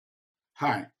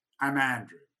Hi, I'm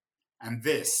Andrew, and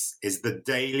this is the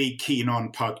Daily Keen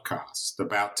On podcast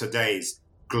about today's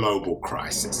global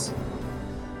crisis.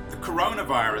 The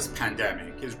coronavirus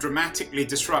pandemic is dramatically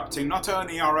disrupting not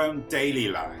only our own daily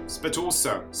lives, but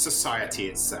also society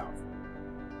itself.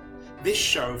 This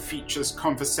show features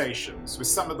conversations with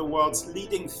some of the world's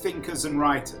leading thinkers and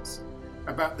writers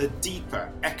about the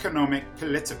deeper economic,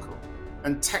 political,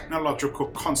 and technological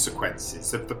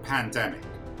consequences of the pandemic.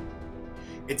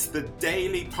 It's the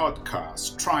daily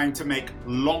podcast trying to make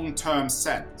long-term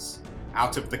sense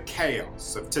out of the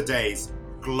chaos of today's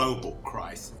global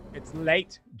crisis. It's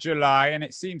late July, and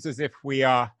it seems as if we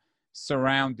are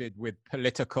surrounded with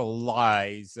political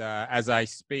lies. As I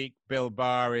speak, Bill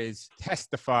Barr is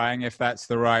testifying, if that's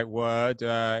the right word,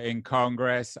 in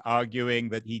Congress, arguing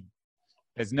that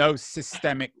there's no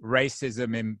systemic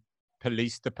racism in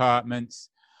police departments.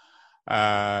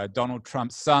 Donald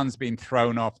Trump's son's been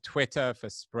thrown off Twitter for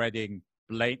spreading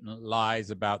blatant lies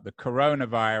about the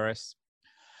coronavirus.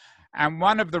 And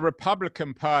one of the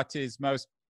Republican Party's most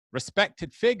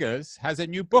respected figures has a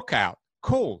new book out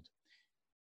called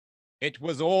 "It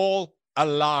Was All a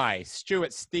Lie."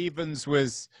 Stuart Stevens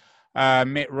was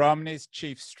Mitt Romney's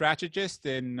chief strategist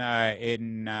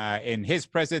in his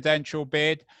presidential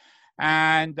bid.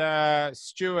 And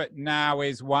Stuart now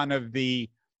is one of the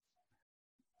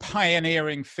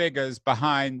pioneering figures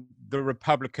behind the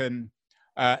Republican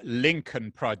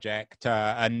Lincoln Project,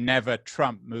 a Never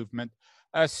Trump movement.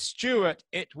 Stuart,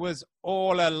 it was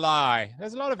all a lie.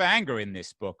 There's a lot of anger in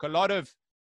this book, a lot of,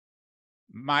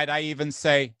 might I even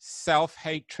say,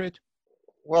 self-hatred?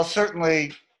 Well,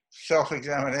 certainly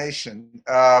self-examination.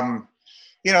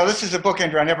 This is a book,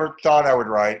 Andrew, I never thought I would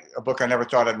write, a book I never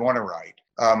thought I'd want to write,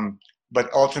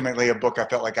 but ultimately a book I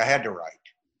felt like I had to write.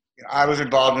 I was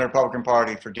involved in the Republican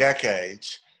Party for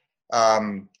decades,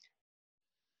 and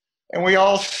we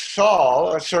all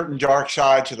saw a certain dark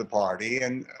side to the party,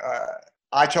 and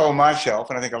I told myself,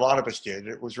 and I think a lot of us did,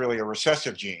 it was really a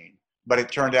recessive gene, but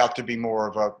it turned out to be more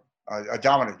of a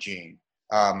dominant gene.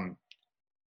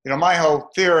 My whole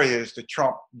theory is that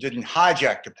Trump didn't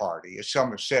hijack the party, as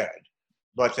some have said,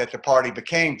 but that the party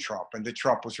became Trump, and that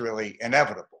Trump was really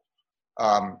inevitable,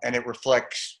 and it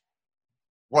reflects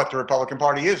what the Republican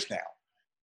Party is now.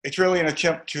 It's really an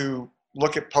attempt to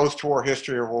look at post-war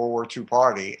history of World War II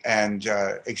party and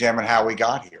examine how we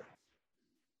got here.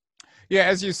 Yeah,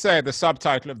 as you say, the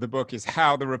subtitle of the book is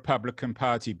How the Republican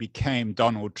Party Became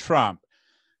Donald Trump.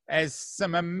 There's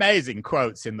some amazing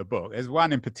quotes in the book. There's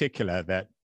one in particular that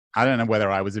I don't know whether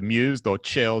I was amused or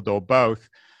chilled or both.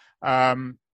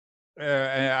 I'm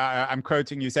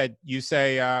quoting,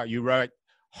 you wrote,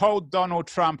 "Hold Donald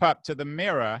Trump up to the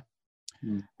mirror,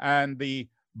 and the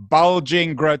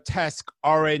bulging, grotesque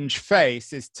orange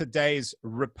face is today's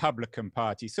Republican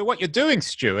Party." So what you're doing,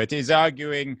 Stuart, is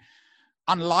arguing,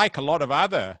 unlike a lot of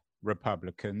other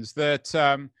Republicans, that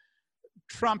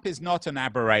Trump is not an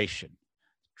aberration.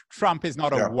 Trump is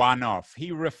not a one-off.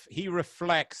 He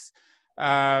reflects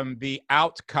the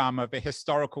outcome of a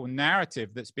historical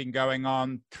narrative that's been going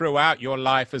on throughout your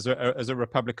life as a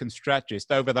Republican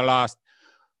strategist over the last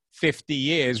 50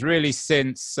 years, really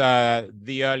since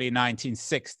the early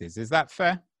 1960s. Is that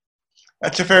fair?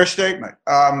 That's a fair statement.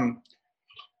 I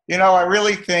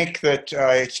really think that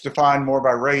it's defined more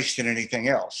by race than anything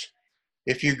else.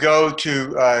 If you go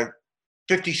to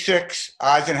 56,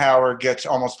 Eisenhower gets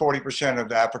almost 40% of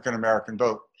the African-American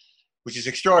vote, which is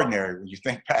extraordinary when you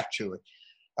think back to it.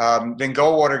 Then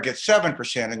Goldwater gets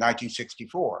 7% in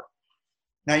 1964.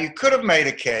 Now, you could have made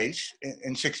a case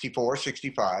in 64,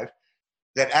 65,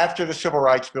 that after the Civil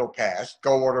Rights Bill passed,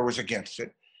 Goldwater was against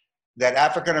it, that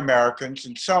African Americans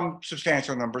in some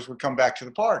substantial numbers would come back to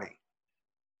the party.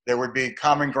 There would be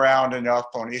common ground enough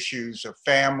on issues of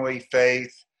family,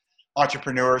 faith,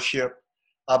 entrepreneurship,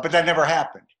 but that never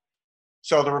happened.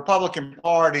 So the Republican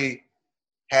Party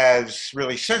has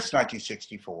really, since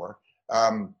 1964,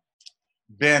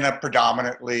 been a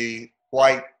predominantly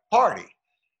white party.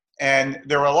 And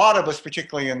there were a lot of us,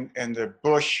 particularly in the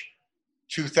Bush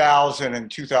 2000 and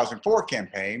 2004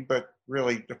 campaign, but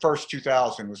really the first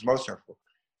 2000 was most notable.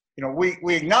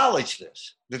 We acknowledge that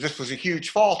this was a huge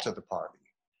fault of the party.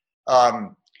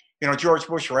 George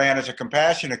Bush ran as a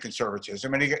compassionate conservative,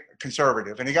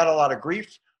 and he got a lot of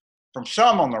grief from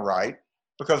some on the right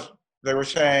because they were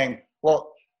saying,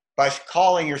 well, by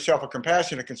calling yourself a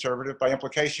compassionate conservative, by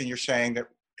implication, you're saying that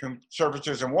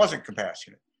conservatism wasn't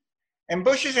compassionate. And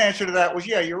Bush's answer to that was,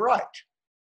 yeah, you're right.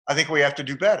 I think we have to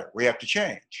do better. We have to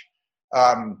change.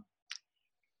 And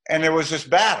there was this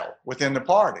battle within the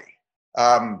party.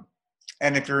 And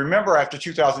if you remember, after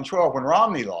 2012, when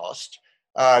Romney lost,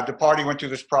 The party went through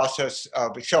this process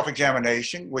of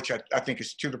self-examination, which I think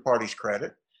is to the party's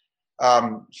credit.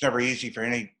 It's never easy for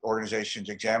any organization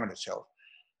to examine itself.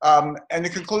 And the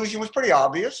conclusion was pretty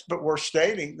obvious, but worth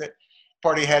stating, that the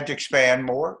party had to expand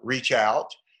more, reach out,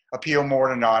 appeal more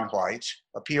to non-whites,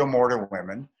 appeal more to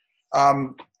women.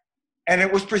 And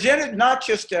it was presented not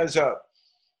just as a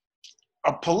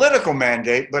political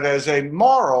mandate, but as a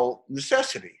moral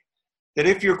necessity. That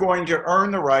if you're going to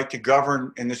earn the right to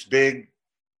govern in this big,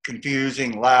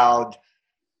 confusing, loud,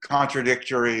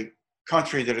 contradictory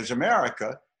country that is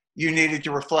America, you needed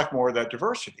to reflect more of that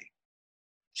diversity.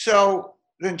 So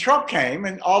then Trump came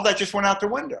and all that just went out the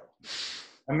window.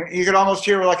 I mean, you could almost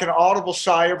hear like an audible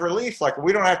sigh of relief, like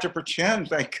we don't have to pretend,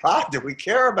 thank God, that we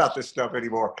care about this stuff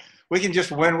anymore. We can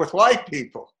just win with white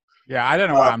people. Yeah, I don't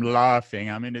know why I'm laughing.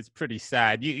 I mean, it's pretty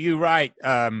sad. You write,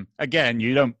 again,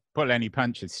 you don't pull any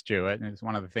punches, Stuart, and it's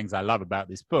one of the things I love about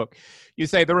this book. You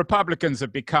say the Republicans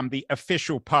have become the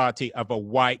official party of a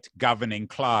white governing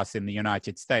class in the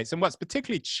United States. And what's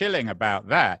particularly chilling about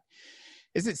that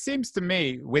is it seems to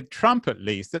me, with Trump at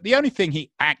least, that the only thing he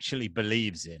actually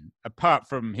believes in, apart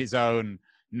from his own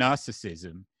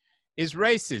narcissism, is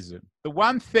racism. The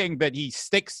one thing that he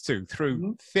sticks to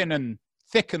through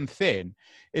thick and thin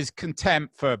is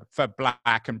contempt for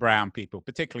black and brown people,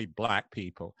 particularly black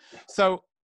people. So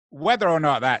whether or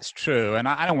not that's true, and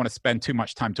I don't want to spend too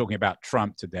much time talking about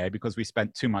Trump today because we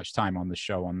spent too much time on the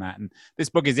show on that. And this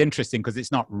book is interesting because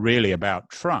it's not really about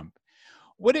Trump.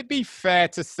 Would it be fair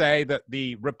to say that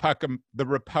the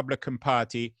Republican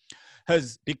Party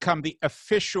has become the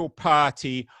official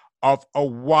party of a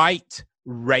white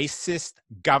racist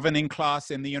governing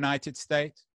class in the United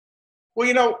States? Well,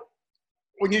 you know,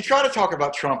 when you try to talk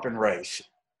about Trump and race,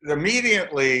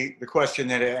 immediately the question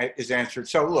that is answered,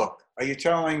 so look, are you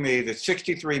telling me that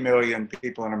 63 million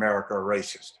people in America are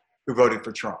racist who voted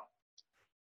for Trump?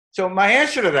 So my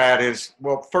answer to that is,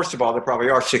 well, first of all, there probably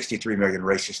are 63 million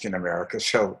racists in America,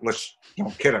 so let's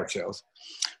don't kid ourselves.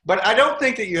 But I don't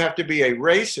think that you have to be a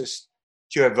racist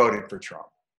to have voted for Trump.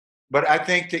 But I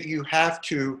think that you have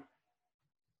to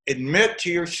admit to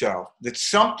yourself that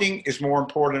something is more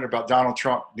important about Donald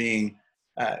Trump being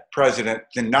president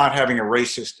than not having a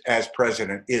racist as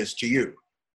president is to you.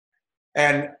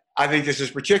 And I think this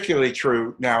is particularly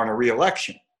true now in a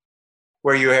re-election,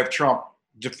 where you have Trump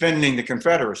defending the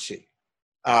Confederacy,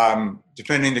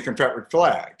 defending the Confederate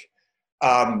flag.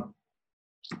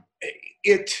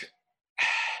 It's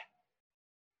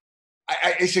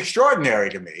extraordinary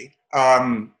to me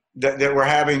that we're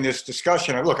having this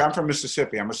discussion. And look, I'm from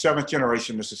Mississippi. I'm a seventh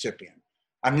generation Mississippian.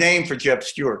 I'm named for Jeb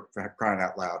Stuart, for crying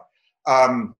out loud.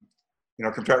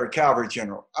 Confederate cavalry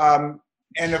general.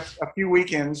 And a few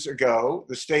weekends ago,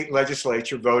 the state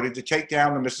legislature voted to take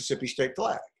down the Mississippi state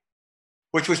flag,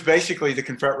 which was basically the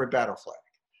Confederate battle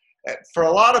flag. For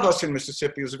a lot of us in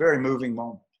Mississippi, it was a very moving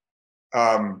moment.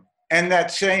 And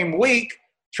that same week,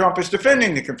 Trump is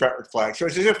defending the Confederate flag. So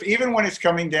it's as if even when it's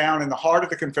coming down in the heart of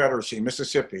the Confederacy,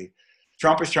 Mississippi,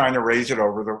 Trump is trying to raise it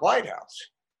over the White House.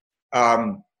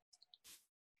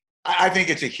 I think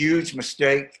it's a huge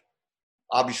mistake,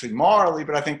 obviously morally,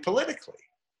 but I think politically.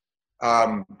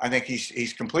 I think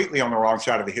he's completely on the wrong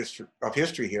side of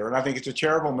history here, and I think it's a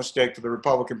terrible mistake for the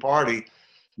Republican Party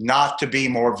not to be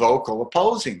more vocal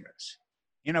opposing this.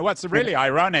 You know, what's really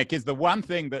ironic is the one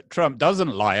thing that Trump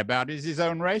doesn't lie about is his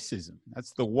own racism.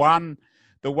 That's the one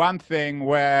thing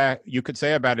where you could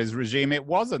say about his regime it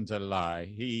wasn't a lie.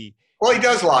 He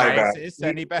does lie about it,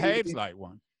 and he behaves like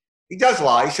one. He does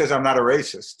lie. He says, "I'm not a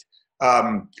racist,"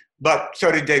 but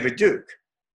so did David Duke.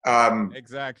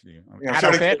 Exactly.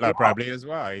 Adolf Hitler probably as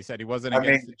well. He said he wasn't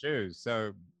against the Jews.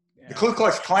 So yeah. The Ku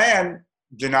Klux Klan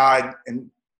denied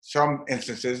in some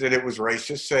instances that it was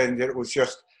racist, saying that it was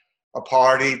just a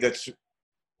party that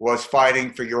was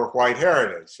fighting for your white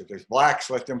heritage. If there's blacks,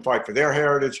 let them fight for their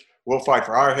heritage. We'll fight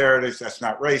for our heritage. That's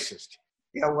not racist.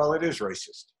 Yeah, well, it is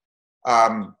racist.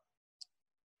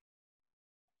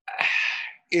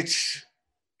 It's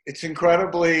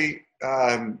incredibly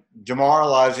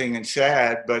demoralizing and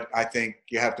sad, but I think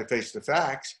you have to face the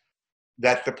facts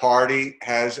that the party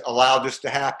has allowed this to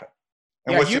happen.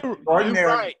 And yeah, you're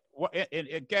right.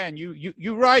 Again,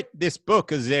 you write this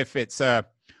book as if it's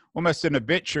almost an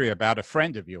obituary about a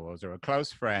friend of yours or a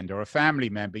close friend or a family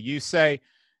member. You say,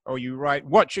 or you write,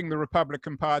 watching the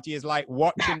Republican Party is like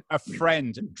watching a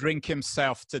friend drink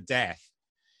himself to death.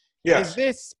 Yes. Is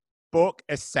this book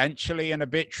essentially an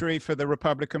obituary for the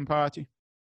Republican Party?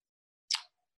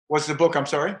 What's the book? I'm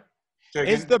sorry?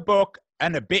 Is the book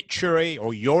an obituary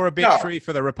or your obituary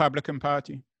for the Republican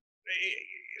Party?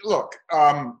 Look,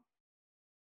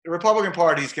 the Republican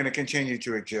Party is going to continue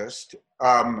to exist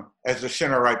as the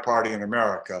center-right party in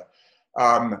America.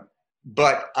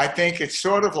 But I think it's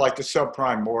sort of like the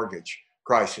subprime mortgage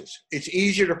crisis. It's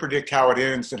easier to predict how it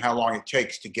ends than how long it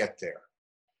takes to get there.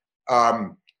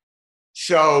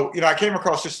 So, I came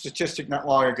across this statistic not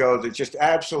long ago that just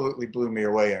absolutely blew me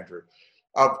away, Andrew.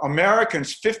 Of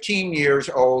Americans 15 years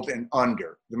old and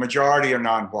under, the majority are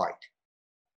non-white.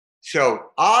 So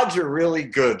odds are really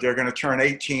good they're going to turn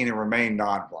 18 and remain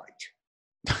non-white.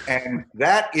 And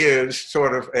that is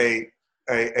sort of a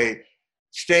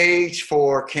stage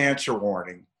 4 cancer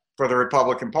warning for the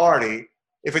Republican Party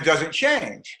if it doesn't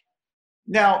change.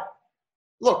 Now,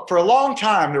 look, for a long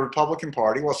time, the Republican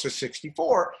Party, well, since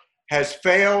 1964, has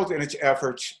failed in its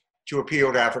efforts to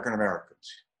appeal to African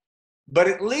Americans. But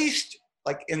at least,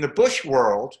 like in the Bush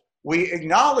world, we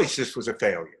acknowledged this was a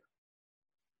failure.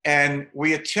 And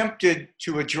we attempted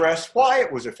to address why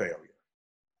it was a failure.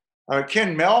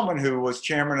 Ken Mehlman, who was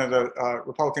chairman of the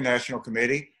Republican National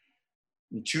Committee,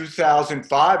 in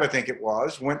 2005, I think it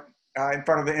was, went in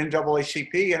front of the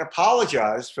NAACP and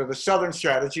apologized for the Southern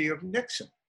strategy of Nixon,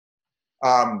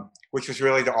 which was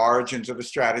really the origins of the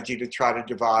strategy to try to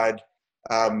divide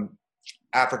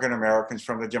African Americans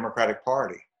from the Democratic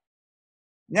Party.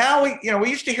 Now we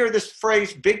used to hear this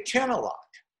phrase "Big Ten" a lot.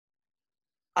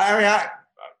 I mean,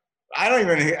 I don't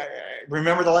even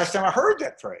remember the last time I heard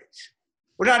that phrase.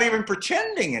 We're not even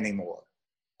pretending anymore.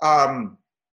 And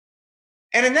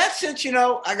in that sense,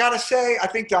 I got to say, I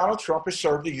think Donald Trump has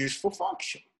served a useful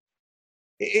function.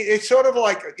 It's sort of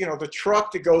like, the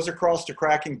truck that goes across the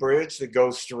cracking bridge that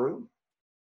goes through.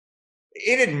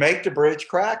 It didn't make the bridge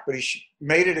crack, but he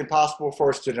made it impossible for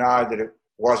us to deny that it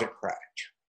wasn't cracked.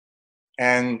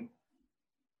 And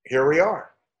here we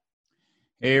are.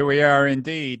 Here we are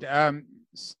indeed.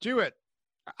 Stuart,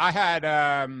 I had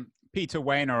Peter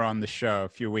Wehner on the show a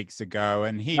few weeks ago,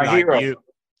 and he, like you,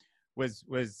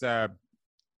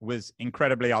 was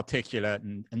incredibly articulate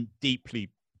and deeply,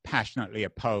 passionately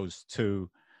opposed to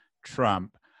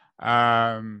Trump.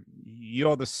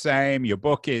 You're the same. Your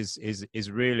book is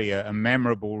really a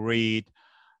memorable read.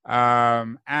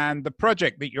 And the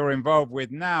project that you're involved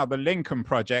with now, the Lincoln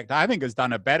Project, I think has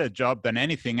done a better job than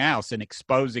anything else in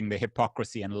exposing the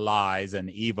hypocrisy and lies and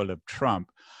evil of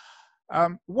Trump.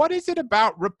 What is it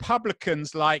about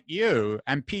Republicans like you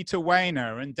and Peter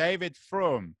Wehner and David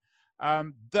Frum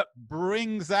that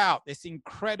brings out this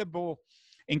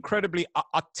incredibly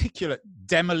articulate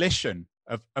demolition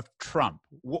of Trump?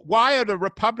 Why are the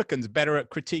Republicans better at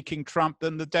critiquing Trump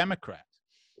than the Democrats?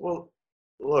 Well,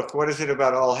 look, what is it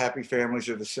about all happy families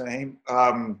are the same?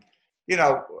 I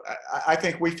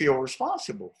think we feel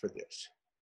responsible for this.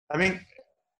 I mean,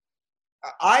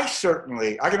 I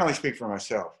can only speak for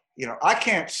myself. I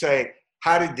can't say,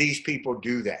 how did these people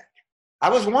do that? I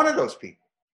was one of those people.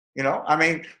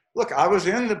 Look, I was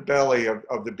in the belly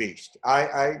of the beast.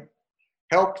 I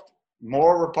helped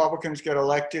more Republicans get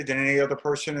elected than any other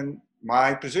person in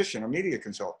my position, a media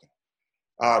consultant.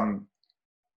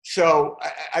 So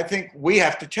I think we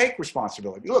have to take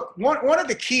responsibility. Look, one of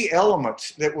the key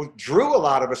elements that drew a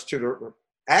lot of us to the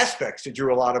aspects that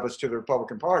drew a lot of us to the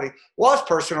Republican Party was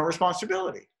personal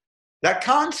responsibility. That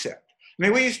concept. I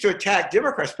mean, we used to attack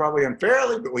Democrats probably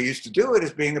unfairly, but we used to do it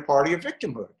as being the party of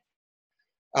victimhood.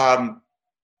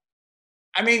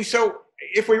 So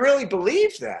if we really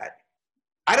believe that,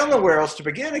 I don't know where else to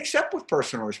begin except with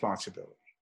personal responsibility.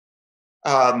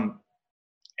 And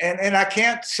I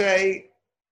can't say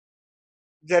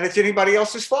that it's anybody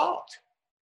else's fault.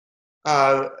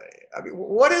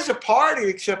 What is a party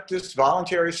except this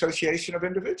voluntary association of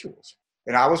individuals?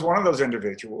 And I was one of those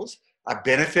individuals. I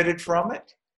benefited from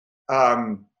it.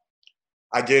 I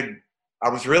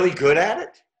was really good at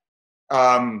it.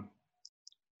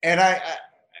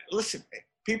 Listen,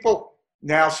 people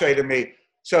now say to me,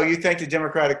 so you think the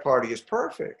Democratic Party is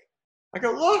perfect? I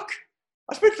go, look,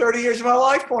 I spent 30 years of my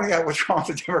life pointing out what's wrong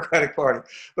with the Democratic Party,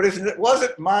 but it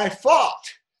wasn't my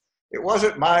fault. It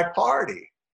wasn't my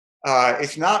party.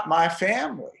 It's not my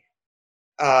family.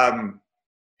 And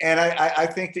I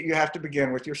think that you have to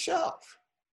begin with yourself.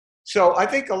 So I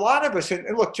think a lot of us, and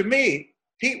look, to me,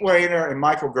 Pete Wehner and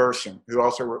Michael Gerson, who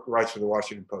also writes for the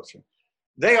Washington Post,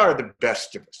 they are the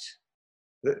best of us.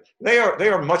 They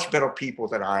are much better people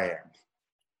than I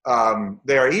am.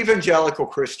 They are evangelical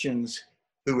Christians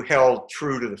who held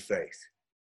true to the faith.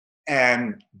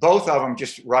 And both of them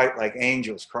just write like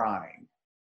angels crying.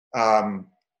 And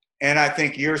I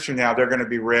think years from now, they're going to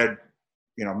be read,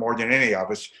 more than any of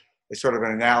us, as sort of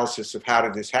an analysis of how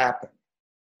did this happen.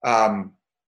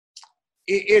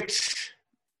 It's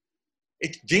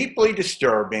deeply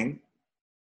disturbing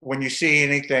when you see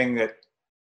anything that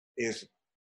is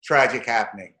tragic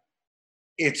happening.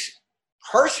 It's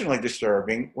personally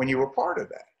disturbing when you were part of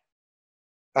that.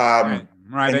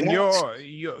 Right. And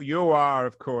you are,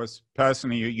 of course,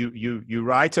 personally, you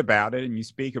write about it and you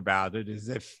speak about it as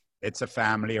if it's a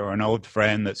family or an old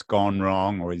friend that's gone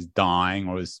wrong or is dying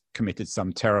or has committed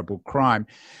some terrible crime.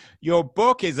 Your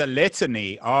book is a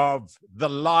litany of the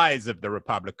lies of the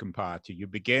Republican Party. You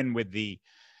begin with the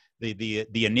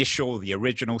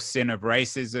original sin of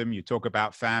racism. You talk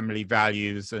about family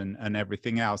values and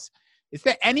everything else. Is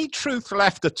there any truth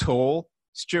left at all,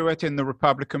 Stuart, in the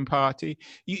Republican Party?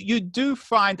 You do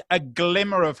find a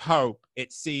glimmer of hope,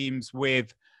 it seems,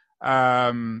 with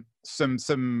some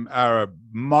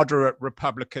moderate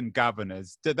Republican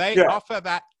governors. Do they offer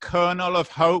that kernel of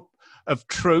hope, of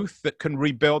truth that can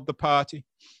rebuild the party?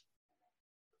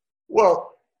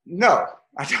 Well, no,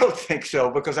 I don't think so,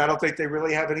 because I don't think they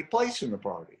really have any place in the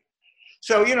party.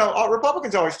 So,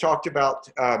 Republicans always talked about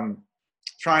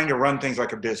trying to run things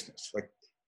like a business, like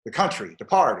the country, the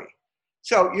party.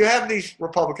 So you have these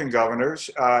Republican governors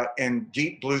in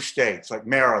deep blue states like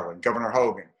Maryland, Governor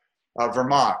Hogan,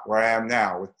 Vermont, where I am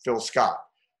now with Phil Scott,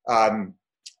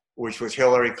 which was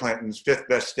Hillary Clinton's fifth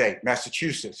best state.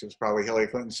 Massachusetts is probably Hillary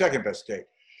Clinton's second best state.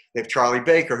 They have Charlie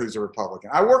Baker, who's a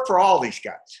Republican. I work for all these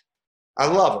guys. I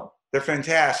love them. They're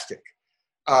fantastic.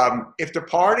 If the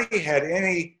party had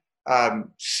any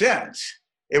sense,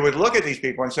 it would look at these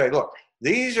people and say, look,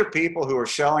 these are people who are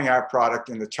selling our product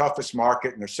in the toughest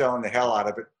market and they're selling the hell out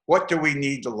of it. What do we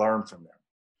need to learn from them?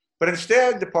 But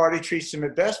instead, the party treats them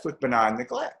at best with benign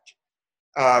neglect.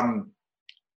 And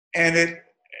they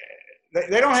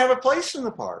don't have a place in the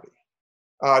party.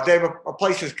 They have a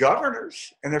place as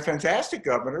governors, and they're fantastic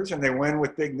governors, and they win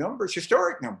with big numbers,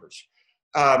 historic numbers.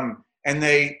 And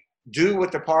they do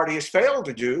what the party has failed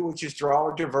to do, which is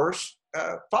draw a diverse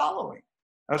following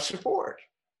of support.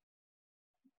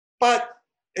 But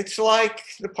it's like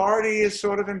the party is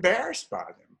sort of embarrassed by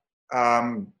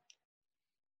them.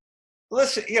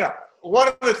 Listen, one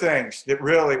of the things that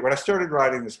really, when I started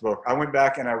writing this book, I went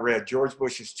back and I read George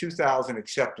Bush's 2000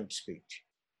 acceptance speech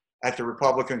at the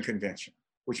Republican convention,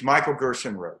 which Michael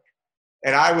Gerson wrote.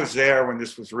 And I was there when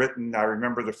this was written. I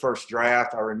remember the first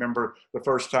draft. I remember the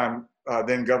first time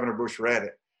then Governor Bush read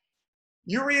it.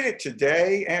 You read it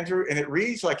today, Andrew, and it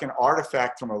reads like an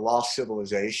artifact from a lost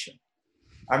civilization.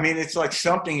 I mean, it's like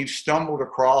something you stumbled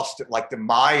across that, like the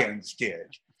Mayans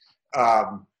did.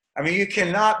 I mean, you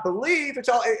cannot believe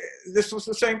this was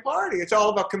the same party. It's all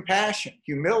about compassion,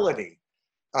 humility,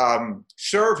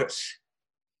 service.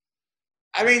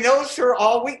 I mean, those are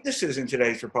all weaknesses in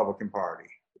today's Republican Party,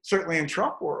 certainly in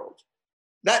Trump world.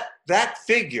 That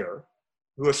figure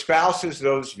who espouses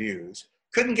those views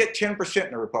couldn't get 10%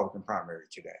 in the Republican primary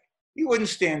today. You wouldn't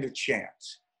stand a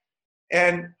chance.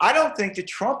 And I don't think that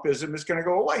Trumpism is going to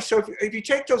go away. So if you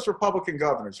take those Republican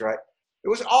governors, right, it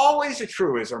was always a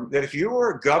truism that if you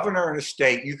were a governor in a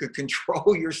state, you could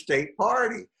control your state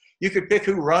party. You could pick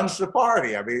who runs the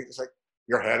party. I mean, it's like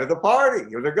you're head of the party.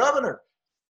 You're the governor.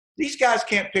 These guys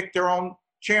can't pick their own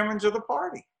chairmen of the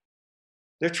party.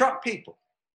 They're Trump people.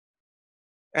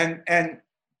 And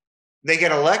they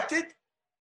get elected,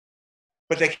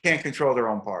 but they can't control their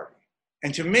own party.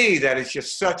 And to me, that is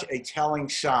just such a telling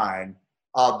sign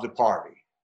of the party.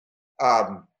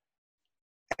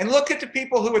 And look at the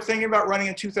people who were thinking about running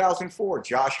in 2004,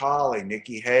 Josh Hawley,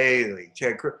 Nikki Haley,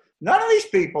 Ted Cruz. None of these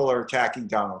people are attacking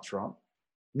Donald Trump.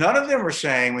 None of them are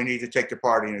saying we need to take the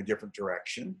party in a different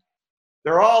direction.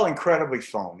 They're all incredibly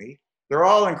phony. They're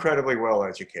all incredibly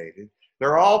well-educated.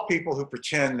 They're all people who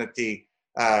pretend that the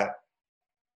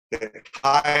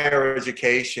higher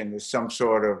education is some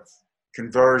sort of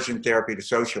conversion therapy to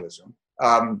socialism.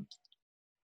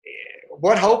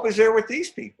 What hope is there with these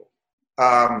people?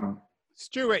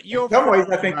 Stuart, in some ways,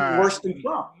 I think worse than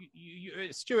Trump.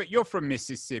 Stuart, you're from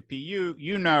Mississippi.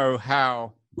 You know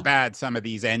how bad some of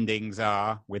these endings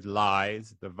are with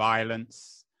lies, the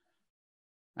violence,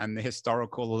 and the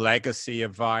historical legacy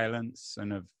of violence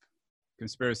and of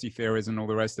conspiracy theories and all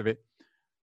the rest of it.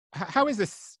 How is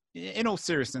this, in all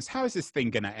seriousness, how is this thing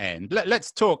going to end?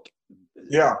 Let's talk.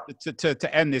 Yeah.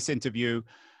 To end this interview,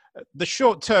 the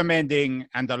short-term ending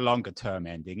and the longer-term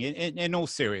ending. In all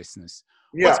seriousness,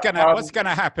 yeah. What's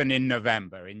gonna happen in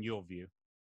November, in your view?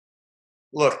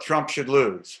 Look, Trump should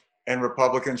lose, and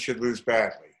Republicans should lose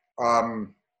badly. And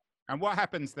what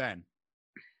happens then?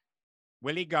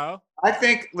 Will he go? I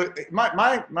think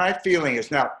my feeling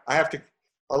is now.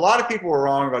 A lot of people were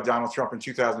wrong about Donald Trump in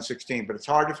 2016, but it's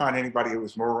hard to find anybody who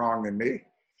was more wrong than me.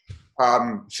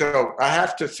 So I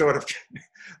have to sort of,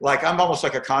 like, I'm almost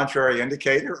like a contrary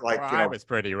indicator. Like, well, I was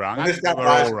pretty wrong. when I this think guy we were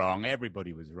all buys, wrong.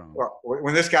 Everybody was wrong. well,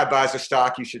 when this guy buys a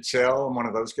stock, you should sell. I'm one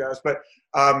of those guys. But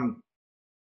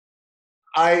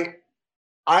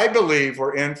I believe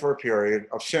we're in for a period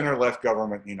of center-left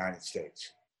government in the United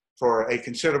States for a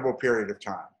considerable period of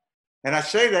time. And I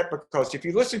say that because if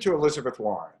you listen to Elizabeth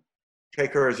Warren,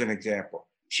 take her as an example,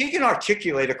 she can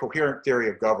articulate a coherent theory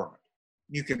of government.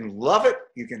 You can love it,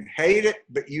 you can hate it,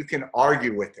 but you can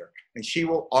argue with her. And she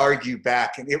will argue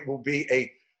back, and it will be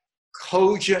a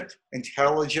cogent,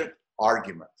 intelligent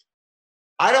argument.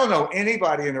 I don't know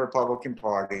anybody in the Republican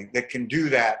Party that can do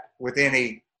that with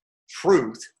any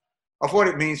truth of what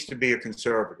it means to be a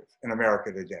conservative in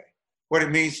America today, what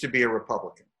it means to be a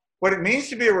Republican. What it means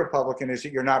to be a Republican is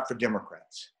that you're not for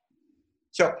Democrats.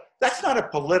 So that's not a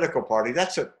political party,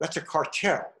 that's a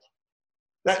cartel.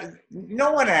 That,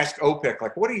 no one asked OPEC,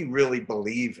 like, what do you really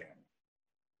believe in?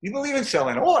 You believe in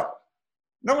selling oil.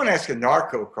 No one asked a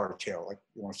narco cartel, like,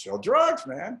 you want to sell drugs,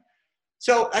 man.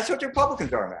 So that's what the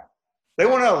Republicans are now. They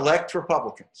want to elect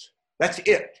Republicans. That's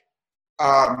it.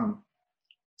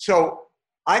 So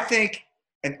I think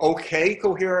an okay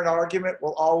coherent argument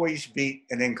will always beat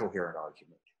an incoherent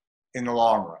argument in the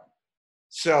long run.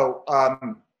 So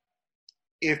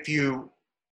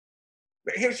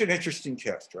here's an interesting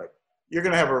test, right? You're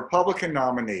going to have a Republican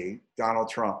nominee, Donald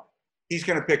Trump. He's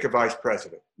going to pick a vice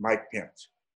president, Mike Pence.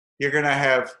 You're going to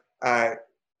have a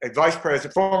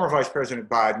former Vice President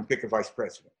Biden pick a vice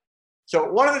president.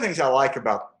 So one of the things I like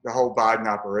about the whole Biden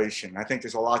operation, I think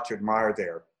there's a lot to admire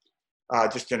there,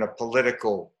 just in a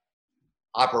political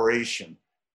operation,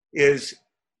 is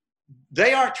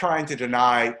they aren't trying to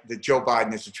deny that Joe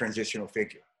Biden is a transitional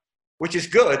figure, which is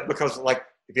good because, like,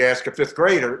 if you ask a fifth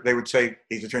grader, they would say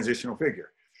he's a transitional figure.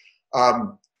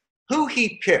 Who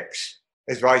he picks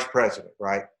as vice president,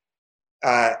 right?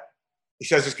 He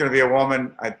says it's going to be a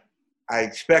woman. I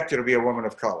expect it'll be a woman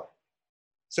of color.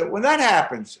 So when that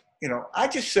happens, I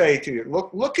just say to you,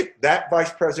 look at that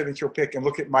vice presidential pick and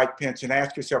look at Mike Pence and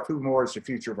ask yourself who more is the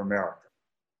future of America.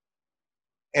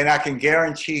 And I can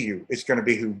guarantee you it's going to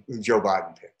be who Joe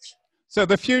Biden picks. So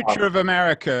the future of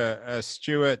America,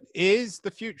 Stuart, is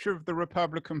the future of the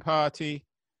Republican Party,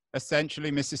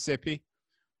 essentially Mississippi,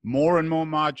 more and more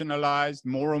marginalized,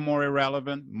 more and more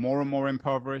irrelevant, more and more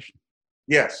impoverished?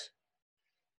 Yes.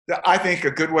 I think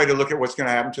a good way to look at what's going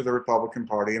to happen to the Republican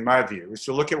Party, in my view, is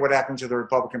to look at what happened to the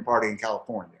Republican Party in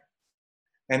California.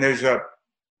 And there's a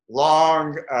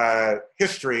long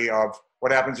history of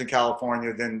what happens in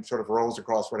California then sort of rolls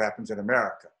across what happens in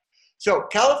America. So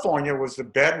California was the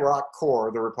bedrock core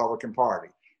of the Republican Party.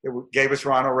 It gave us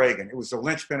Ronald Reagan. It was the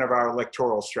linchpin of our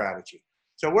electoral strategy.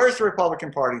 So where's the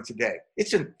Republican Party today?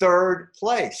 It's in third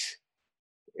place.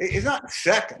 It's not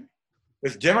second.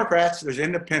 There's Democrats, there's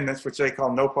independents, which they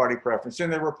call no party preference,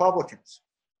 and there are Republicans.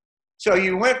 So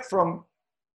you went from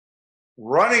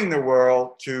running the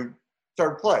world to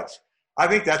third place. I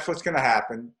think that's what's going to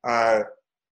happen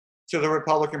to the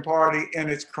Republican Party in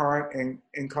its current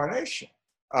incarnation.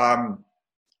 I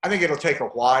think it'll take a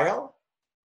while,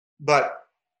 but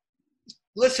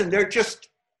listen, they're just,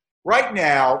 right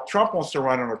now, Trump wants to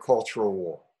run on a cultural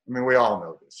war. I mean, we all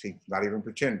know this. He's not even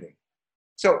pretending.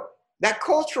 So that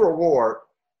cultural war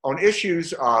on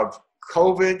issues of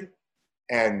COVID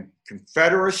and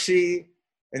Confederacy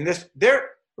and this,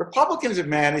 Republicans have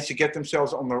managed to get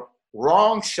themselves on the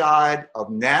wrong side of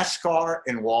NASCAR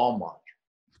and Walmart.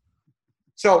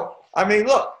 So, I mean,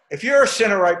 look, if you're a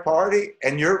center-right party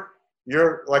and you're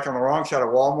like on the wrong side of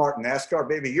Walmart and NASCAR,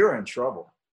 baby, you're in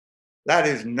trouble. That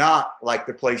is not like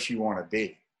the place you want to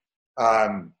be.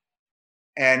 And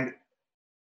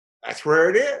that's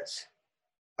where it is.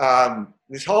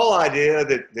 This whole idea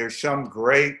that there's some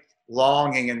great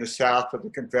longing in the South for the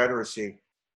Confederacy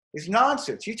is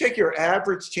nonsense. You take your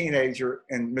average teenager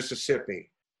in Mississippi,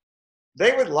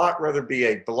 they would a lot rather be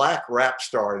a black rap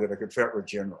star than a Confederate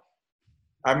general.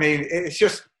 I mean, it's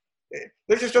just,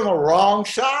 they're just on the wrong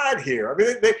side here. I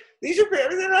mean,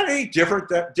 they're not any different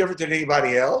than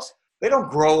anybody else. They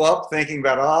don't grow up thinking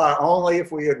about, only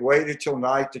if we had waited till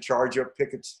night to charge up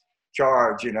Pickett's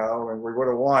charge, and we would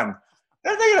have won.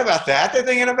 They're thinking about that. They're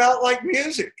thinking about, like,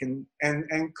 music and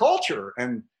culture.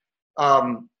 And, they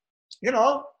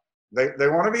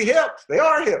want to be hip. They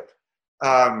are hip.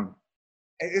 The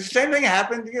same thing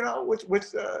happened,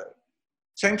 with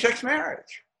same-sex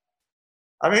marriage.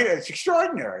 I mean, it's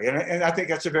extraordinary. And I think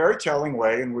that's a very telling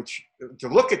way in which to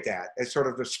look at that as sort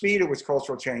of the speed at which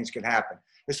cultural change can happen.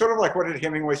 It's sort of like, what did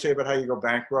Hemingway say about how you go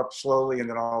bankrupt slowly and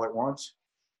then all at once?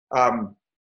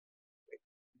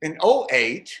 In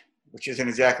 2008, which isn't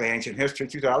exactly ancient history,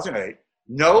 2008,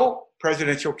 no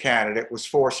presidential candidate was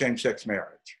for same-sex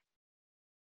marriage.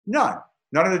 None.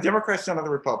 None of the Democrats, none of the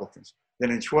Republicans.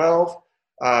 Then in 2012,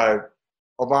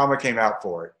 Obama came out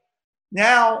for it.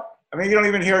 Now, I mean, you don't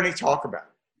even hear any talk about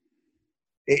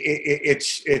it.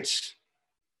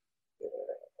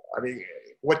 I mean,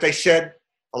 what they said,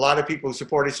 a lot of people who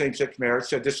supported same-sex marriage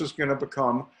said this was going to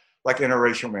become like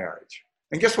interracial marriage.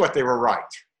 And guess what? They were right.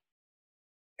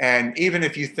 And even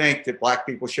if you think that black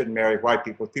people shouldn't marry white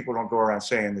people, people don't go around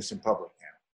saying this in public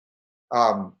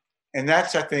now. And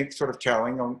that's, I think, sort of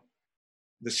telling on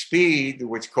the speed at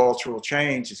which cultural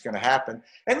change is going to happen.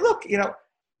 And look, you know,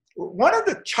 one of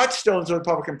the touchstones of the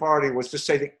Republican Party was to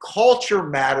say that culture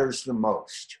matters the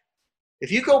most.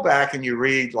 If you go back and you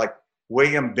read like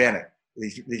William Bennett,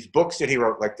 these books that he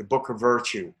wrote, like The Book of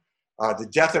Virtue, The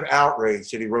Death of Outrage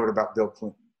that he wrote about Bill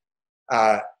Clinton,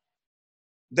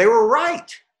 they were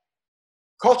right.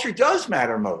 Culture does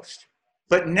matter most.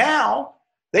 But now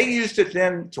they used it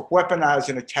then to weaponize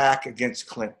an attack against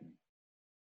Clinton.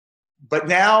 But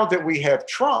now that we have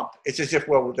Trump, it's as if,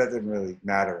 well, that doesn't really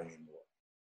matter anymore.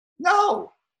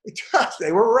 No, it does.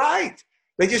 They were right.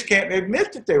 They just can't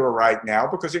admit that they were right now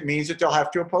because it means that they'll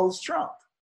have to oppose Trump.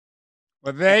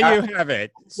 Well, there you have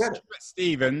it. Stuart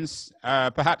Stevens,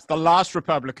 perhaps the last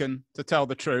Republican to tell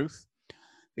the truth,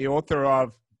 the author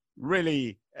of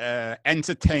really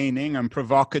entertaining and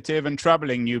provocative and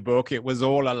troubling new book, It Was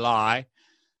All a Lie.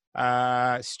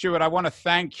 Stuart, I want to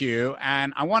thank you,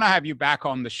 and I want to have you back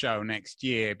on the show next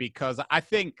year because I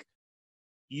think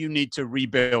you need to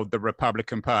rebuild the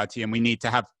Republican Party, and we need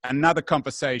to have another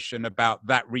conversation about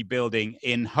that rebuilding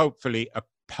in hopefully a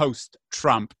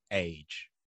post-Trump age.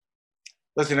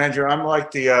 Listen, Andrew, I'm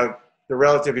like the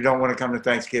relative who don't want to come to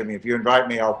Thanksgiving. If you invite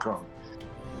me, I'll come.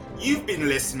 You've been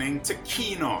listening to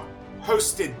Keen On,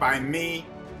 hosted by me,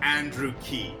 Andrew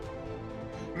Keen.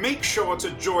 Make sure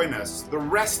to join us the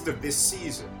rest of this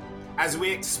season as we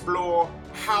explore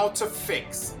how to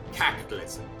fix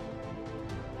capitalism.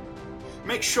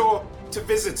 Make sure to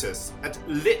visit us at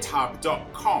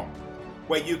lithub.com,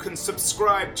 where you can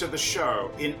subscribe to the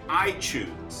show in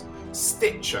iTunes,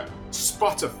 Stitcher,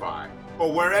 Spotify,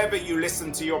 or wherever you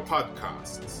listen to your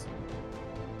podcasts.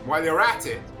 While you're at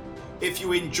it, if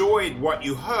you enjoyed what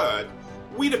you heard,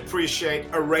 we'd appreciate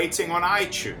a rating on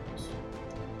iTunes.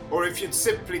 Or if you'd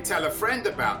simply tell a friend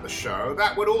about the show,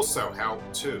 that would also help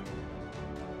too.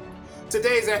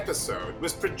 Today's episode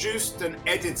was produced and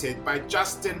edited by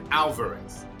Justin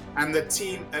Alvarez and the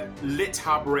team at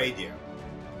LitHub Radio.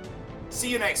 See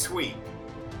you next week,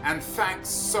 and thanks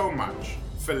so much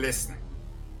for listening.